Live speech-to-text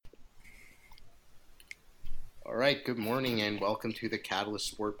All right, good morning and welcome to the Catalyst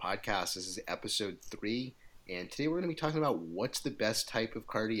Sport Podcast. This is episode 3, and today we're going to be talking about what's the best type of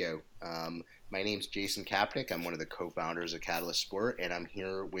cardio. My name's Jason Kapnick. I'm one of the co-founders of Catalyst Sport, and I'm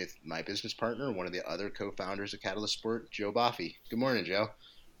here with my business partner, one of the other co-founders of Catalyst Sport, Joe Boffey. Good morning, Joe.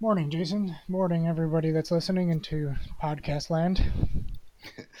 Morning, Jason. Morning, everybody that's listening into podcast land.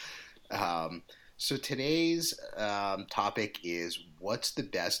 So today's topic is what's the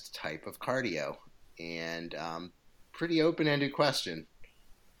best type of cardio? And pretty open-ended question.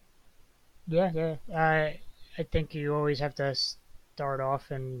 Yeah. I think you always have to start off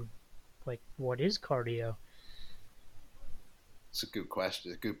and what is cardio? It's a good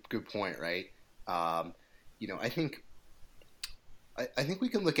question. Good point, right? I think we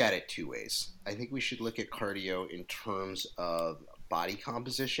can look at it two ways. I think we should look at cardio in terms of body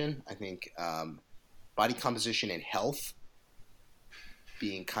composition. I think body composition and health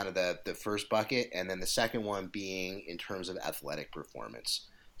being kind of the first bucket, and then the second one being in terms of athletic performance.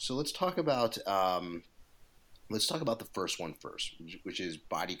 So let's talk about the first one first, which is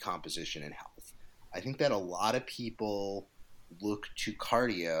body composition and health. I think that a lot of people look to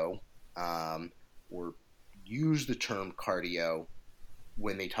cardio or use the term cardio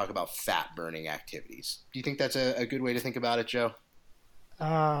when they talk about fat burning activities. Do you think that's a good way to think about it, Joe?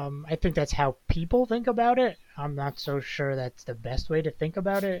 I think that's how people think about it. I'm not so sure that's the best way to think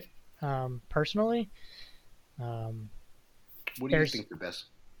about it, personally. What do you think the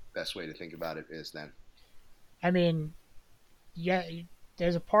best way to think about it is then? I mean, yeah,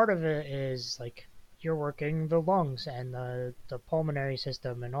 there's a part of it is like you're working the lungs and the pulmonary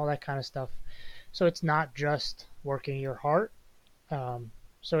system and all that kind of stuff. So it's not just working your heart. So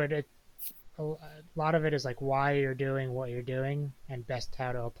a lot of it is like why you're doing what you're doing and best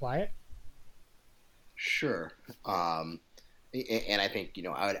how to apply it. Sure. And I think,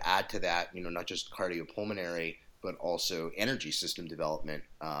 I would add to that, not just cardiopulmonary, but also energy system development,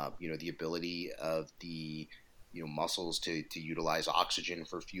 the ability of the, muscles to utilize oxygen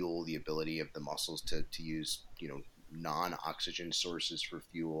for fuel, the ability of the muscles to use, non-oxygen sources for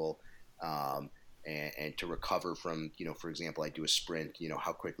fuel, and to recover from, for example, I do a sprint,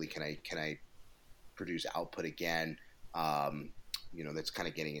 how quickly can I produce output again? That's kind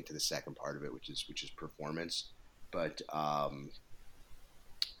of getting into the second part of it, which is performance. But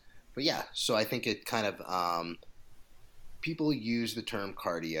yeah, so I think it kind of people use the term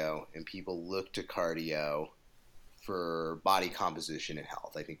cardio and people look to cardio for body composition and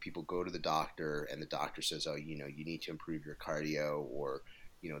health. I think people go to the doctor and the doctor says, oh, you need to improve your cardio, or,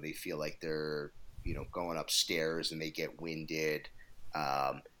 they feel like they're, going upstairs and they get winded.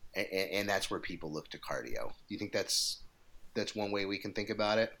 And that's where people look to cardio. Do you think that's one way we can think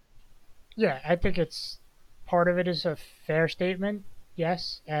about it? Yeah, I think it's part of it is a fair statement,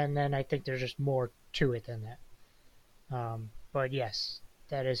 yes, and then I think there's just more to it than that. But yes,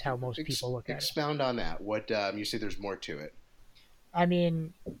 that is how most people look at it. Expound on that. What you say? There's more to it. I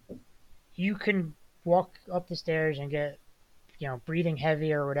mean, you can walk up the stairs and get, breathing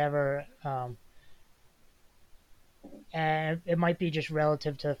heavy or whatever. And it might be just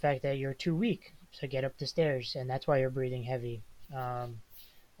relative to the fact that you're too weak to get up the stairs, and that's why you're breathing heavy.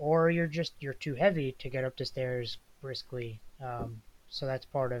 Or you're too heavy to get up the stairs briskly. So that's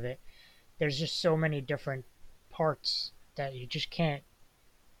part of it. There's just so many different parts that you just can't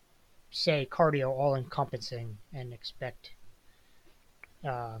say cardio all encompassing and expect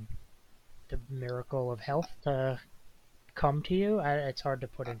the miracle of health to come to you. It's hard to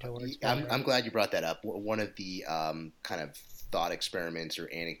put into words. I'm glad you brought that up. One of the kind of thought experiments or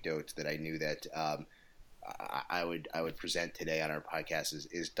anecdotes that I knew that I would present today on our podcast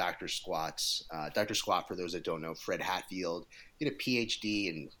is Dr. Squat's. Dr. Squat, for those that don't know, Fred Hatfield, he had a PhD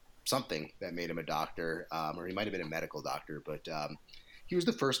in something that made him a doctor, or he might have been a medical doctor, but he was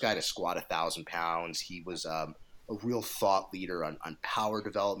the first guy to squat 1,000 pounds. He was a real thought leader on power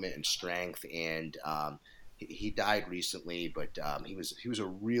development and strength, and he died recently, but he was a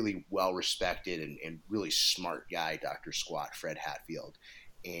really well-respected and really smart guy, Dr. Squat, Fred Hatfield.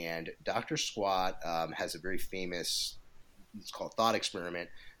 And Dr. Squat has a very famous, it's called thought experiment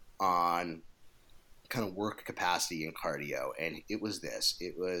on kind of work capacity and cardio. And it was this.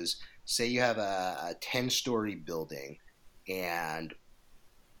 It was, say you have a 10-story building, and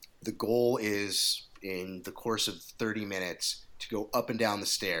the goal is in the course of 30 minutes to go up and down the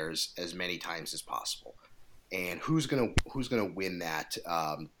stairs as many times as possible. And who's gonna win that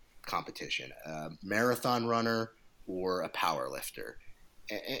competition? A marathon runner or a power lifter?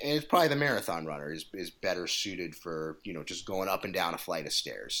 And it's probably the marathon runner is better suited for just going up and down a flight of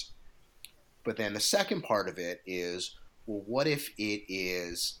stairs. But then the second part of it is well, what if it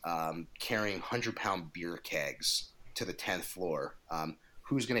is carrying 100-pound beer kegs to the 10th floor?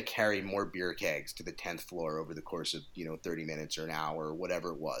 Who's going to carry more beer kegs to the 10th floor over the course of 30 minutes or an hour or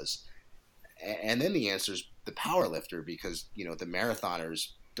whatever it was? And then the answer is the power lifter, because the marathoners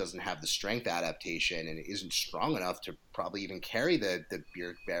doesn't have the strength adaptation and isn't strong enough to probably even carry the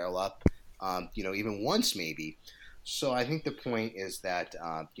beer barrel up, even once maybe. So I think the point is that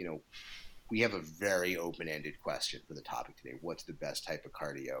we have a very open-ended question for the topic today. What's the best type of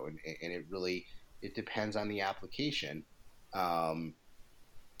cardio? And it depends on the application. Um,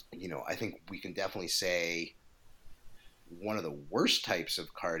 I think we can definitely say one of the worst types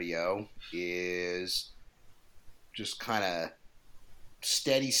of cardio is just kind of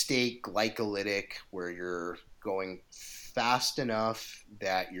steady state glycolytic, where you're going fast enough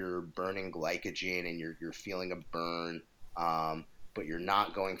that you're burning glycogen and you're feeling a burn, but you're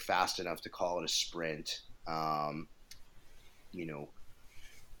not going fast enough to call it a sprint. You know,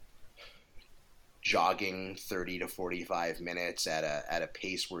 jogging 30 to 45 minutes at a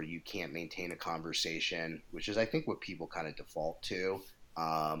pace where you can't maintain a conversation, which is I think what people kind of default to.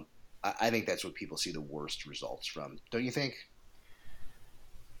 I think that's what people see the worst results from. Don't you think?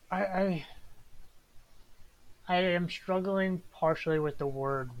 I I am struggling partially with the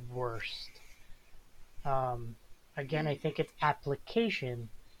word worst. Um, Again, I think it's application.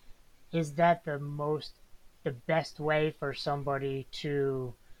 Is that the best way for somebody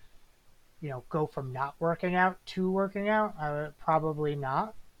to, go from not working out to working out? Probably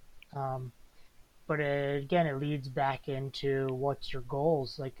not. Um, but again, it leads back into what's your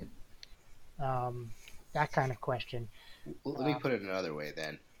goals, like um, that kind of question. Well, let me Uh, put it another way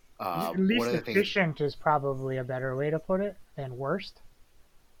then. at One least of the things, efficient is probably a better way to put it than worst.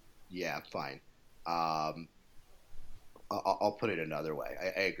 yeah, fine. Um, I'll put it another way.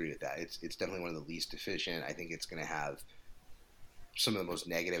 I agree with that. It's definitely one of the least efficient. I think it's going to have some of the most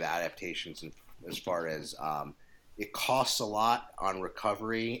negative adaptations as far as it costs a lot on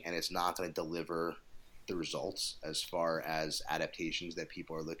recovery, and it's not going to deliver the results as far as adaptations that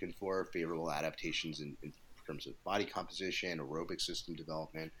people are looking for, favorable adaptations in terms of body composition, aerobic system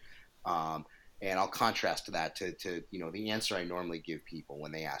development. Um, and I'll contrast to that to the answer I normally give people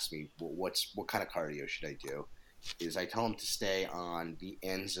when they ask me, well, what kind of cardio should I do, is I tell them to stay on the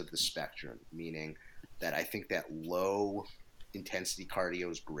ends of the spectrum, meaning that I think that low intensity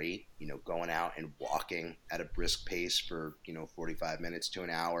cardio is great, going out and walking at a brisk pace for, 45 minutes to an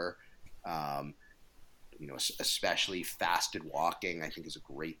hour. Um, Especially fasted walking, I think is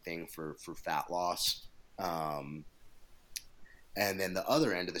a great thing for fat loss. Um, and then the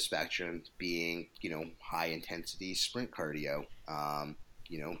other end of the spectrum being, high intensity sprint cardio,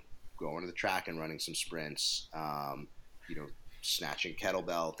 you know, going to the track and running some sprints, you know, snatching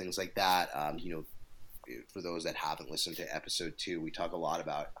kettlebell, things like that. For those that haven't listened to episode 2, we talk a lot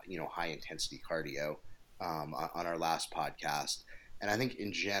about, high intensity cardio on our last podcast. And I think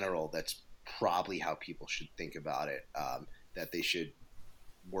in general, that's probably how people should think about it, that they should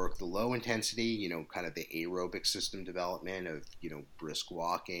work the low intensity, kind of the aerobic system development of, brisk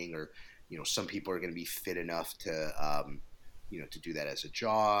walking, or, some people are going to be fit enough to, to do that as a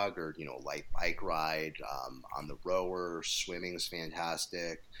jog, or, light bike ride, on the rower. Swimming is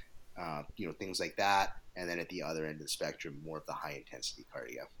fantastic, things like that. And then at the other end of the spectrum, more of the high intensity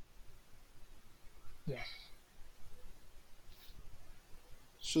cardio. Yes.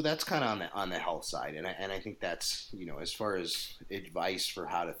 So that's kind of on the health side, and I think that's, as far as advice for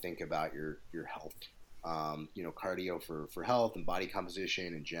how to think about your health, cardio for health and body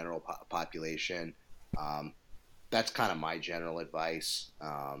composition and general population. Um, that's kind of my general advice.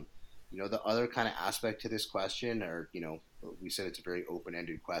 The other kind of aspect to this question, or we said it's a very open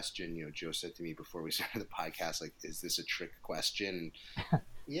ended question. Joe said to me before we started the podcast, like, is this a trick question?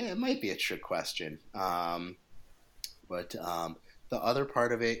 Yeah, it might be a trick question. But the other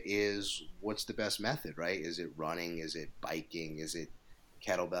part of it is, what's the best method, right? Is it running? Is it biking? Is it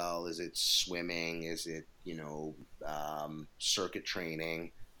kettlebell? Is it swimming? Is it, circuit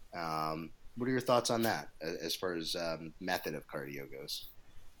training? What are your thoughts on that as far as method of cardio goes?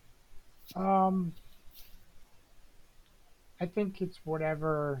 Um, I think it's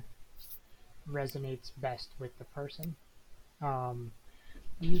whatever resonates best with the person. Um,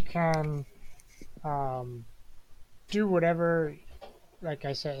 you can um, do whatever, like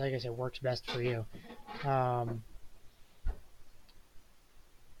I said, works best for you. Um,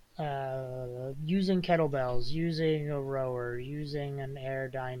 Using kettlebells, using a rower, using an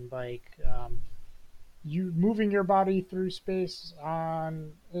Airdyne bike, you moving your body through space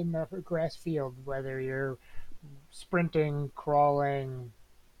on in the grass field, whether you're sprinting, crawling,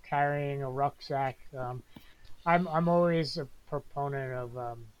 carrying a rucksack. I'm always a proponent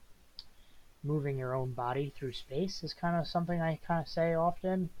of moving your own body through space is kind of something I kind of say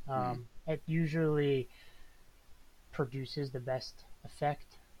often. Mm. It usually produces the best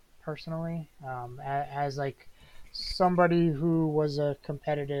effect personally. As like somebody who was a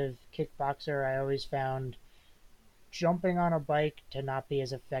competitive kickboxer, I always found jumping on a bike to not be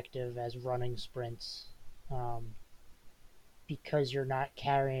as effective as running sprints, um, because you're not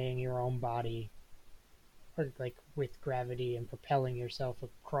carrying your own body or like with gravity and propelling yourself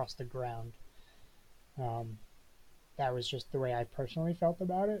across the ground. Um, that was just the way I personally felt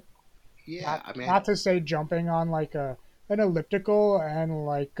about it. Yeah, Not I mean, not to say jumping on like a an elliptical and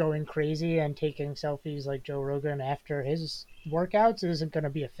like going crazy and taking selfies like Joe Rogan after his workouts isn't going to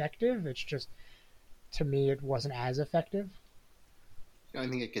be effective. It's just to me it wasn't as effective. I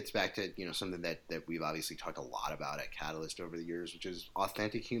think it gets back to something that we've obviously talked a lot about at Catalyst over the years, which is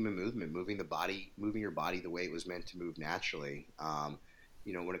authentic human movement, moving your body the way it was meant to move naturally.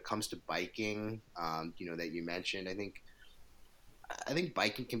 When it comes to biking, that you mentioned, I think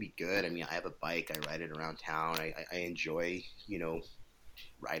biking can be good. I mean, I have a bike, I ride it around town. I enjoy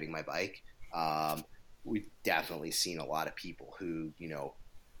riding my bike. Um, we've definitely seen a lot of people who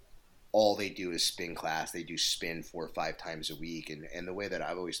all they do is spin class. They do spin 4 or 5 times a week. And the way that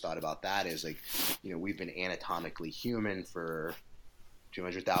I've always thought about that is like, we've been anatomically human for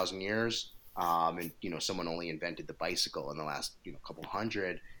 200,000 years. And, someone only invented the bicycle in the last, couple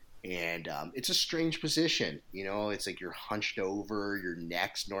hundred. And it's a strange position. It's like you're hunched over, your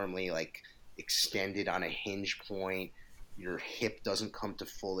neck's normally like extended on a hinge point, your hip doesn't come to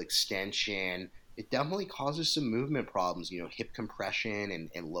full extension. It definitely causes some movement problems, hip compression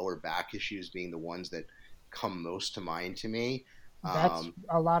and lower back issues being the ones that come most to mind to me. That's Um,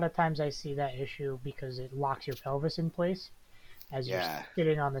 a lot of times I see that issue because it locks your pelvis in place as you're yeah,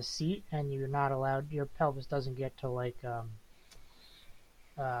 sitting on the seat and you're not allowed your pelvis doesn't get to like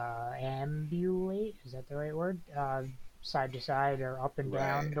ambulate, is that the right word, side to side or up and right.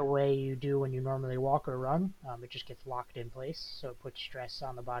 down the way you do when you normally walk or run. It just gets locked in place, so it puts stress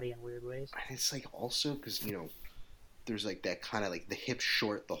on the body in weird ways. And it's like also because, there's like that kind of like the hip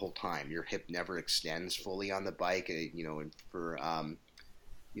short the whole time. Your hip never extends fully on the bike, and for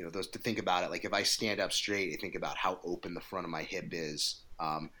those to think about it. Like if I stand up straight, I think about how open the front of my hip is,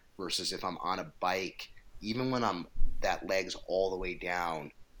 versus if I'm on a bike, even when I'm that leg's all the way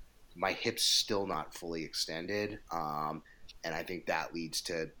down, my hip's still not fully extended, and I think that leads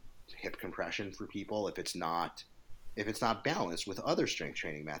to hip compression for people if it's not balanced with other strength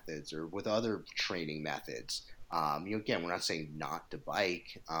training methods or with other training methods. Again, we're not saying not to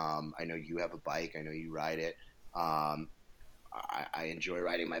bike. I know you have a bike. I know you ride it. Um, I enjoy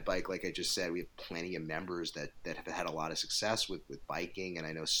riding my bike. Like I just said, we have plenty of members that have had a lot of success with biking, and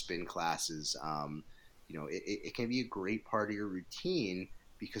I know spin classes. It can be a great part of your routine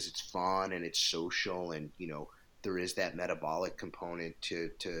because it's fun and it's social, and there is that metabolic component to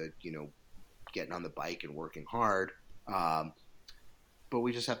getting on the bike and working hard. Um, but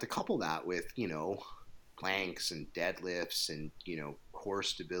we just have to couple that with planks and deadlifts and core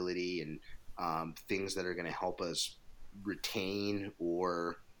stability and things that are going to help us retain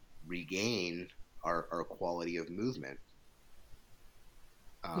or regain our quality of movement.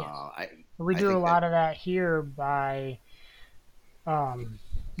 Yes, I we I do a think that lot of that here by um,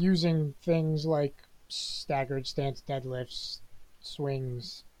 using things like staggered stance deadlifts,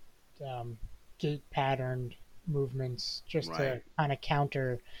 swings, um, gait patterned movements, just right. to kind of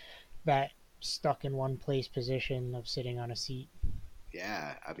counter that stuck in one place position of sitting on a seat.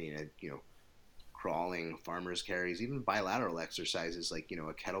 Yeah, I mean, crawling, farmers carries, even bilateral exercises like a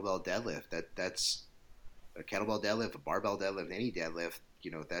kettlebell deadlift. That's a kettlebell deadlift, a barbell deadlift, any deadlift.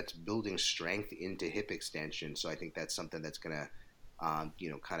 That's building strength into hip extension. So I think that's something that's gonna kind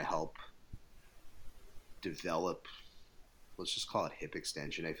of help develop. Let's just call it hip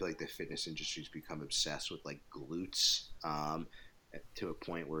extension. I feel like the fitness industry's become obsessed with like glutes, to a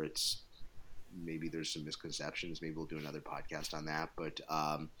point where it's maybe there's some misconceptions. Maybe we'll do another podcast on that.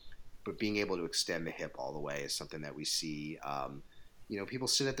 But being able to extend the hip all the way is something that we see. People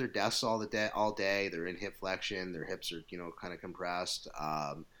sit at their desks all day. They're in hip flexion. Their hips are kind of compressed.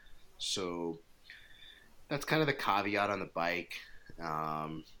 So that's kind of the caveat on the bike.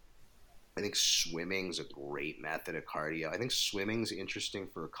 Um, I think swimming's a great method of cardio. I think swimming's interesting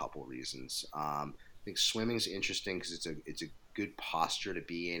for a couple reasons. I think swimming's interesting because it's a good posture to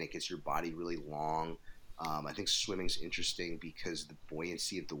be in. It gets your body really long. I think swimming's interesting because the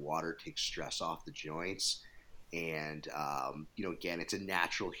buoyancy of the water takes stress off the joints. And again, it's a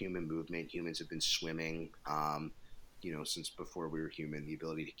natural human movement. Humans have been swimming, since before we were human. The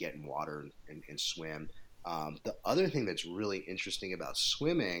ability to get in water and swim. The other thing that's really interesting about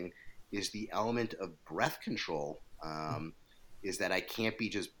swimming is the element of breath control. Is that I can't be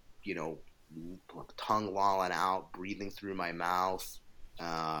just, you know, tongue lolling out, breathing through my mouth.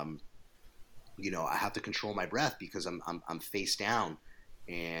 Um, I have to control my breath because I'm face down,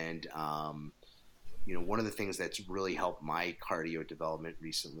 and one of the things that's really helped my cardio development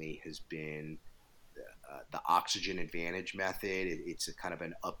recently has been the oxygen advantage method. It's a kind of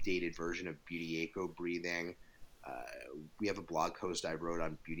an updated version of Beauty Echo breathing. Uh, we have a blog post I wrote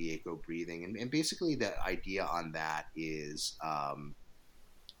on Beauty Echo breathing, and basically the idea on that is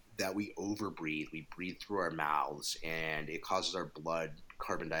that we overbreathe. We breathe through our mouths, and it causes our blood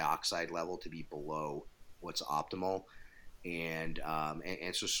carbon dioxide level to be below what's optimal. And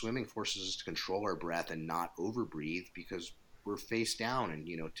so swimming forces us to control our breath and not overbreathe because we're face down. And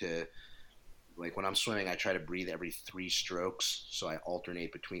to like when I'm swimming, I try to breathe every 3 strokes, so I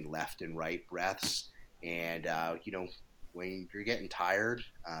alternate between left and right breaths. And when you're getting tired,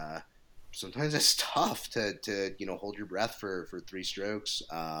 sometimes it's tough to hold your breath for 3 strokes,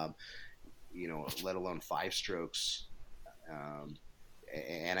 let alone 5 strokes. Um,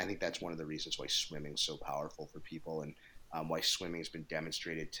 and I think that's one of the reasons why swimming is so powerful for people, and why swimming has been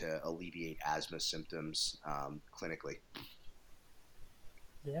demonstrated to alleviate asthma symptoms clinically.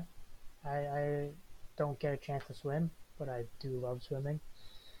 Yeah, I don't get a chance to swim, but I do love swimming.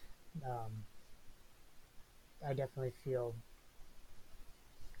 Um, I definitely feel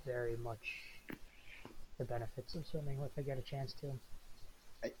very much the benefits of swimming if I get a chance to.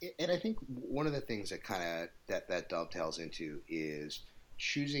 And I think one of the things that kind of that dovetails into is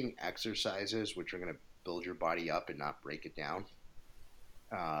choosing exercises which are going to build your body up and not break it down.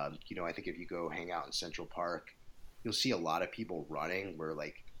 I think if you go hang out in Central Park, you'll see a lot of people running where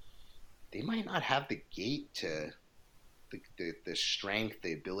like they might not have the gait to the strength,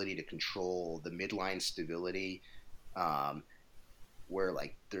 the ability to control the midline stability, um, where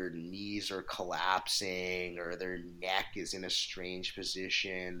like their knees are collapsing or their neck is in a strange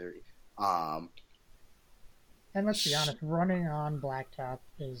position. Um, And let's be honest, running on blacktop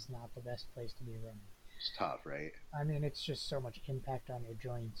is not the best place to be running. it's tough, right? I mean, it's just so much impact on your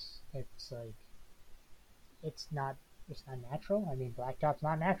joints. It's like it's not it's not natural. I mean, blacktop's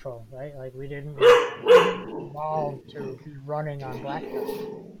not natural, right? Like we didn't evolve to be running on blacktop.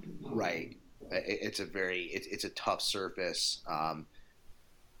 Right. It's a tough surface.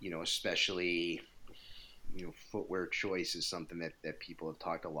 Especially footwear choice is something that people have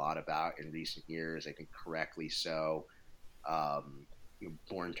talked a lot about in recent years. I think correctly so.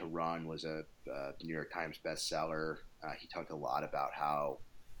 Born to Run was a New York Times bestseller. He talked a lot about how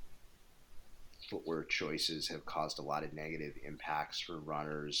footwear choices have caused a lot of negative impacts for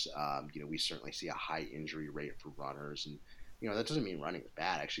runners. We certainly see a high injury rate for runners, and that doesn't mean running is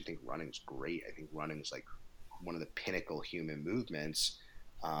bad. I actually think running is great. I think running is like one of the pinnacle human movements.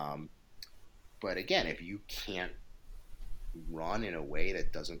 Um, but again, if you can't run in a way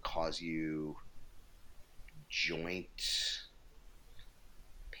that doesn't cause you joint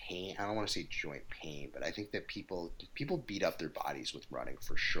pain, I don't want to say joint pain, but I think that people beat up their bodies with running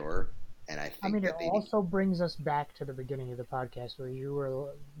for sure. And I I think mean, it that they need, also brings us back to the beginning of the podcast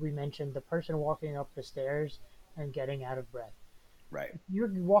where we mentioned the person walking up the stairs and getting out of breath. right, If you're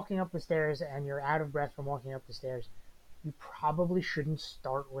walking up the stairs and you're out of breath from walking up the stairs, you probably shouldn't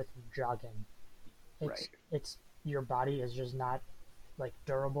start with jogging. It's right. it's your body is just not like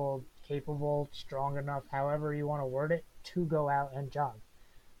durable, capable, strong enough, however you want to word it, to go out and jog.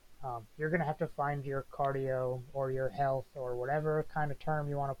 You're gonna have to find your cardio or your health or whatever kind of term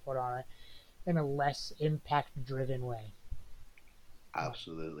you want to put on it in a less impact-driven way. Uh,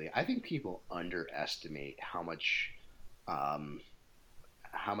 Absolutely. I think people underestimate um,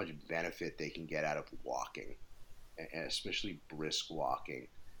 how much benefit they can get out of walking, and especially brisk walking.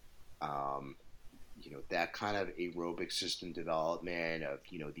 Um, that kind of aerobic system development of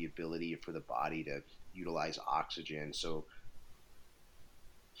the ability for the body to utilize oxygen. So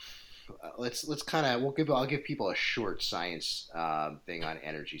let's kind of I'll give people a short science thing on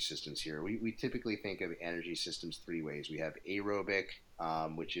energy systems here. We typically think of energy systems 3 ways. We have aerobic,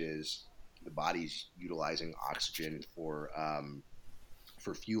 which is the body's utilizing oxygen for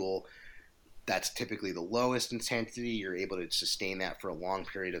fuel. That's typically the lowest intensity. You're able to sustain that for a long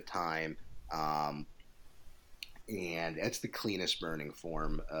period of time. Um, and it's the cleanest burning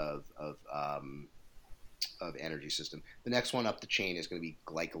form of energy system. The next one up the chain is going to be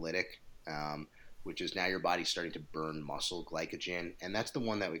glycolytic, um, which is now your body's starting to burn muscle glycogen, and that's the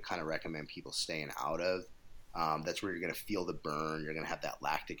one that we kind of recommend people staying out of. That's where you're going to feel the burn. You're going to have that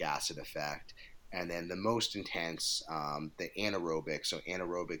lactic acid effect. And then the most intense, the anaerobic. So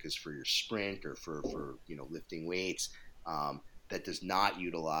anaerobic is for your sprint or for lifting weights. That does not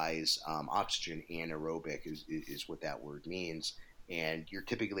utilize oxygen. Anaerobic is what that word means. And you're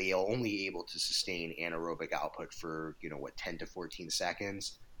typically only able to sustain anaerobic output for 10 to 14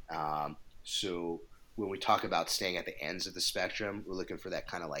 seconds. So when we talk about staying at the ends of the spectrum, we're looking for that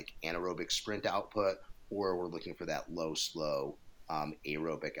kind of like anaerobic sprint output, or we're looking for that low, slow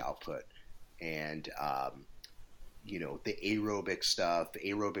aerobic output. And the aerobic stuff,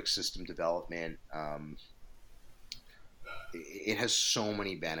 aerobic system development, it has so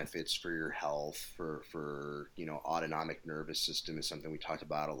many benefits for your health. For autonomic nervous system is something we talked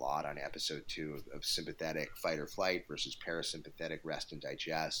about a lot on episode 2 of sympathetic fight or flight versus parasympathetic rest and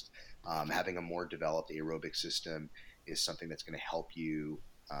digest. Having a more developed aerobic system is something that's going to help you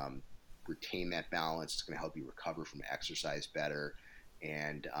retain that balance. It's going to help you recover from exercise better.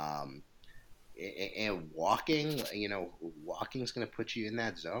 And walking, walking is going to put you in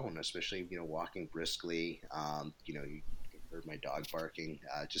that zone, especially, walking briskly. You heard my dog barking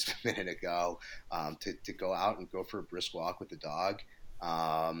just a minute ago. To go out and go for a brisk walk with the dog,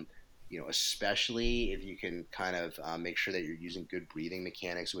 especially if you can kind of make sure that you're using good breathing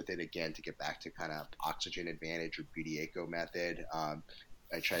mechanics with it, again, to get back to kind of oxygen advantage or Budieco method.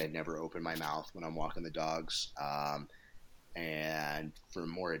 I try to never open my mouth when I'm walking the dogs. And for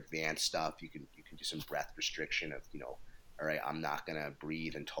more advanced stuff, you can do some breath restriction of, all right, I'm not going to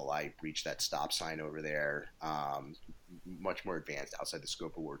breathe until I reach that stop sign over there. Much more advanced outside the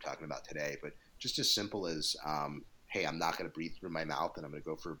scope of what we're talking about today. But just as simple as, hey, I'm not going to breathe through my mouth and I'm going to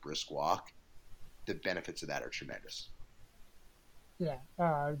go for a brisk walk. The benefits of that are tremendous. Yeah,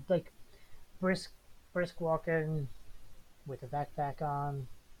 like brisk walking with a backpack on,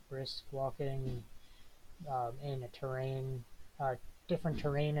 brisk walking in a different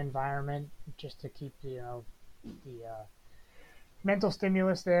terrain environment, just to keep the mental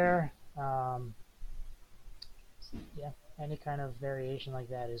stimulus there. Yeah, any kind of variation like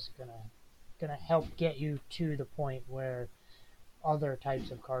that is gonna help get you to the point where other types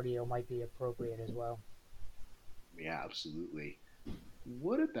of cardio might be appropriate as well. Yeah, absolutely.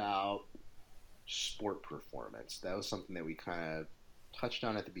 What about sport performance? That was something that we kind of touched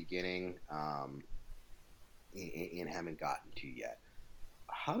on at the beginning, and haven't gotten to yet.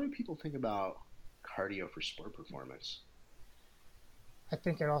 How do people think about cardio for sport performance? I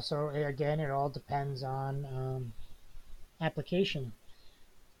think it also, again, it all depends on application.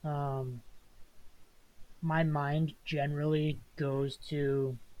 Um, my mind generally goes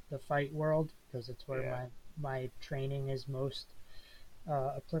to the fight world because it's where Yeah, my training is most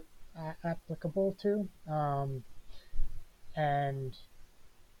uh, applicable to. And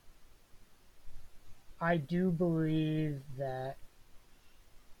I do believe that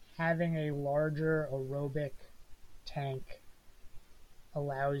having a larger aerobic tank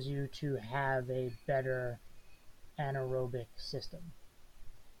allows you to have a better anaerobic system.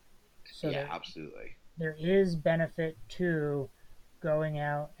 So yeah, absolutely. there is benefit to going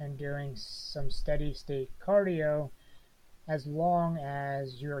out and doing some steady state cardio as long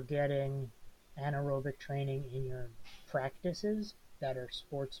as you're getting anaerobic training in your practices that are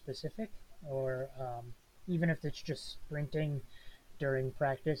sport specific, or even if it's just sprinting during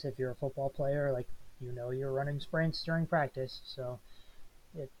practice. If you're a football player, like, you're running sprints during practice, so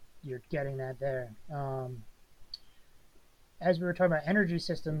it, you're getting that there. As we were talking about energy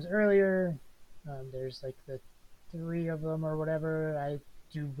systems earlier, there's like the 3 of them or whatever. I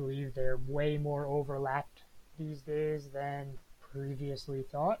do believe they're way more overlapped these days than previously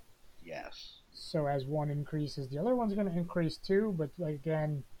thought. Yes. So as one increases, the other one's going to increase too. But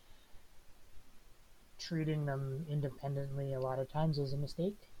again, treating them independently a lot of times is a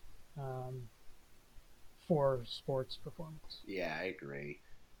mistake um, for sports performance. Yeah, I agree.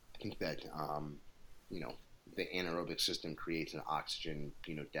 I think that you know the anaerobic system creates an oxygen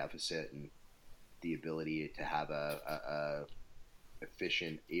deficit, and the ability to have a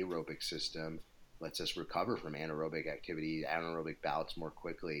efficient aerobic system lets us recover from anaerobic activity, anaerobic bouts more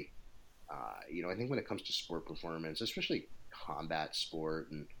quickly. I think when it comes to sport performance, especially combat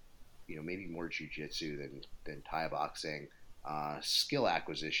sport, and maybe more jujitsu than Thai boxing, skill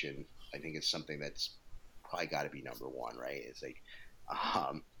acquisition, I think is something that's probably got to be number one, right? It's like,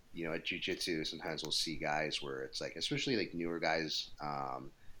 um, at jujitsu, sometimes we'll see guys where it's like, especially like newer guys,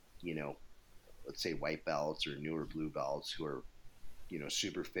 you know, let's say white belts or newer blue belts who are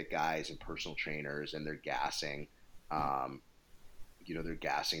super fit guys and personal trainers, and they're gassing. Um, they're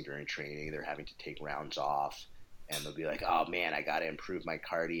gassing during training. They're having to take rounds off, and they'll be like, "Oh man, I got to improve my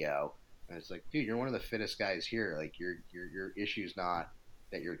cardio." And it's like, dude, you're one of the fittest guys here. Like your issue's not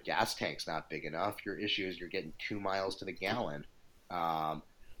that your gas tank's not big enough. Your issue is you're getting 2 miles to the gallon. Um,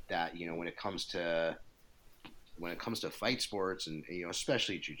 that when it comes to fight sports, and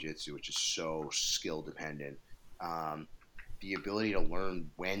especially jiu-jitsu, which is so skill dependent, um, the ability to learn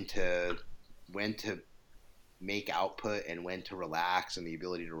when to make output and when to relax, and the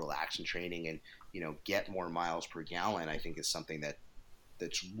ability to relax in training and get more miles per gallon, I think is something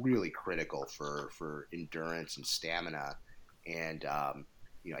that's really critical for endurance and stamina. And I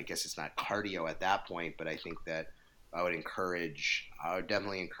guess it's not cardio at that point, but I think that I would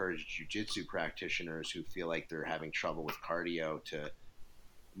definitely encourage jujitsu practitioners who feel like they're having trouble with cardio to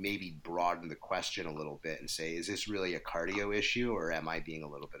maybe broaden the question a little bit and say, is this really a cardio issue, or am I being a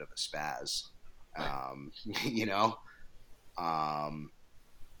little bit of a spaz? Um, you know, um,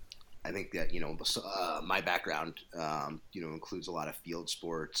 I think that my background includes a lot of field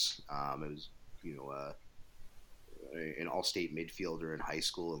sports. It was you know an all-state midfielder in high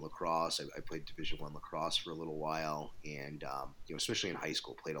school in lacrosse. I played Division I lacrosse for a little while, and especially in high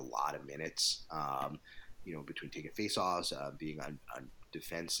school, played a lot of minutes. Between taking face-offs, being on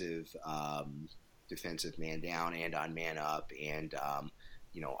defensive man down and on man up, and on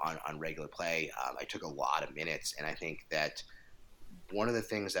regular play, I took a lot of minutes, and I think that one of the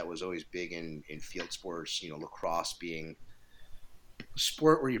things that was always big in field sports, lacrosse being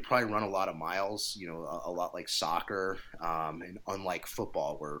sport where you probably run a lot of miles, a lot like soccer, and unlike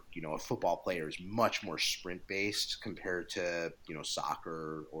football, where a football player is much more sprint based compared to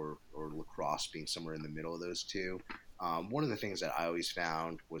soccer or lacrosse being somewhere in the middle of those two. One of the things that I always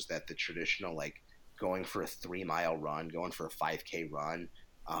found was that the traditional, like, going for a 3 mile run, going for a 5K run,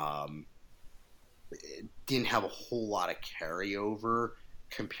 um, it didn't have a whole lot of carryover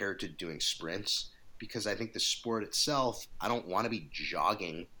compared to doing sprints, because I think the sport itself, I don't want to be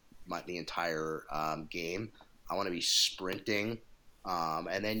jogging the entire game. I want to be sprinting,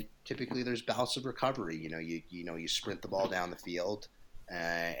 and then typically there's bouts of recovery. You sprint the ball down the field,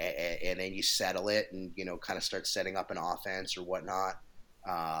 and then you settle it, and kind of start setting up an offense or whatnot.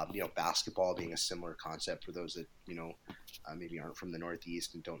 Basketball being a similar concept for those that maybe aren't from the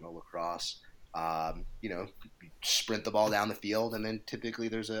Northeast and don't know lacrosse. Sprint the ball down the field, and then typically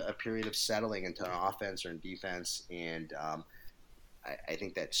there's a period of settling into an offense or in defense. And I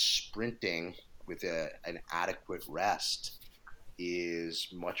think that sprinting with an adequate rest is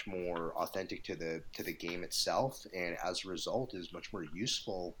much more authentic to the game itself, and as a result, is much more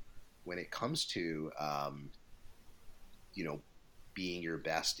useful when it comes to being your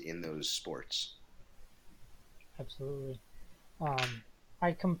best in those sports. Absolutely. Um,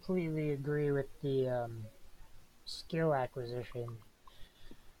 I completely agree with the skill acquisition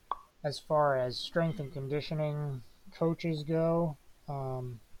as far as strength and conditioning coaches go.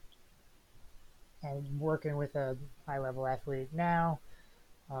 Um, I'm working with a high level athlete now.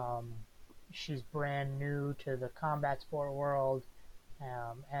 Um, she's brand new to the combat sport world,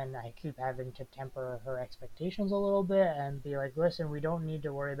 and I keep having to temper her expectations a little bit and be like, listen, we don't need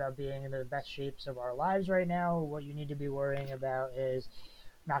to worry about being in the best shapes of our lives right now. What you need to be worrying about is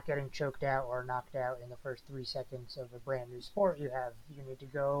not getting choked out or knocked out in the first 3 seconds of a brand new sport you have. You need to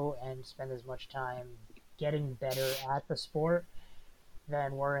go and spend as much time getting better at the sport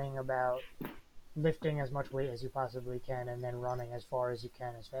than worrying about lifting as much weight as you possibly can and then running as far as you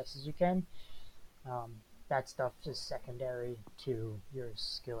can as fast as you can. Um, that stuff is secondary to your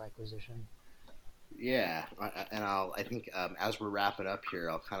skill acquisition. Yeah, I think as we're wrapping up here,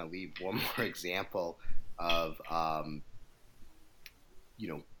 I'll kind of leave one more example of you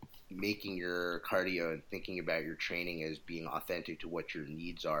know making your cardio and thinking about your training as being authentic to what your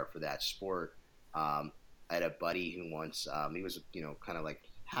needs are for that sport. I had a buddy who once he was kind of like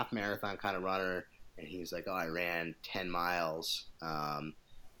half marathon kind of runner, and he was like, "Oh, I ran 10 miles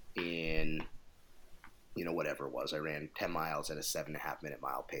in whatever it was. I ran 10 miles at a 7.5 minute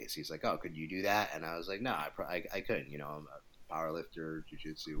mile pace." He's like, "Oh, could you do that?" And I was like, "No, I couldn't. I'm a power lifter,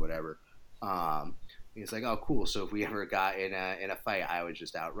 jujitsu, whatever." Um, he's like, "Oh, cool. So if we ever got in a fight, I would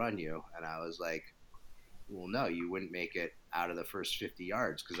just outrun you." And I was like, "Well, no, you wouldn't make it out of the first 50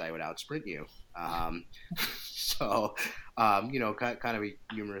 yards because I would outsprint you." Um, so, kind of a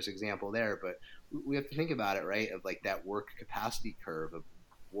humorous example there, but we have to think about it, right? Of like that work capacity curve of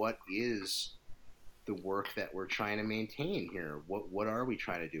what is the work that we're trying to maintain here. What are we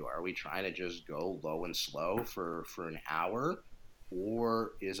trying to do? Are we trying to just go low and slow for an hour,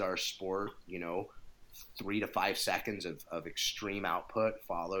 or is our sport 3 to 5 seconds of extreme output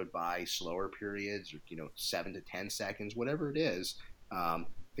followed by slower periods, or 7 to 10 seconds, whatever it is?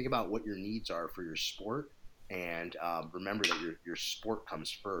 Think about what your needs are for your sport, and remember that your sport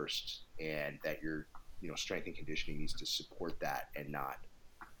comes first, and that your strength and conditioning needs to support that and not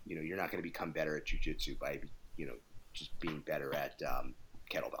you're not going to become better at jiu-jitsu by just being better at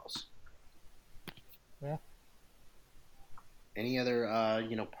kettlebells. Yeah. Any other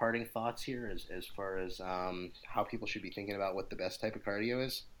parting thoughts here as far as how people should be thinking about what the best type of cardio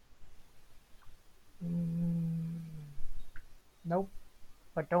is? Mm, nope.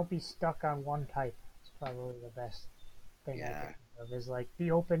 But don't be stuck on one type. It's probably the best thing I can Yeah, think of is like be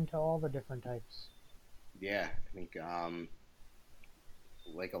open to all the different types. yeah. I think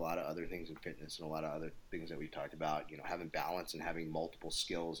like a lot of other things in fitness and a lot of other things that we've talked about, having balance and having multiple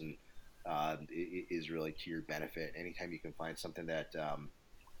skills and is really to your benefit. Anytime you can find something that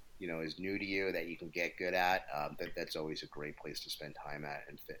is new to you that you can get good at, that's always a great place to spend time at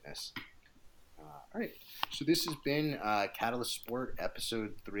in fitness. All right, so this has been Catalyst Sport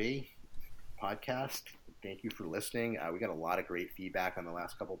Episode 3 podcast. Thank you for listening. We got a lot of great feedback on the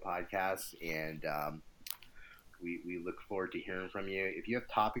last couple podcasts, and we look forward to hearing from you. If you have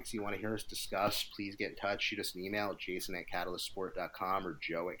topics you want to hear us discuss, please get in touch. Shoot us an email at jason@catalystsport.com or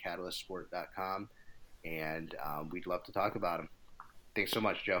joe@catalystsport.com, and we'd love to talk about them. Thanks so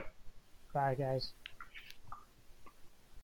much, Joe. Bye, guys.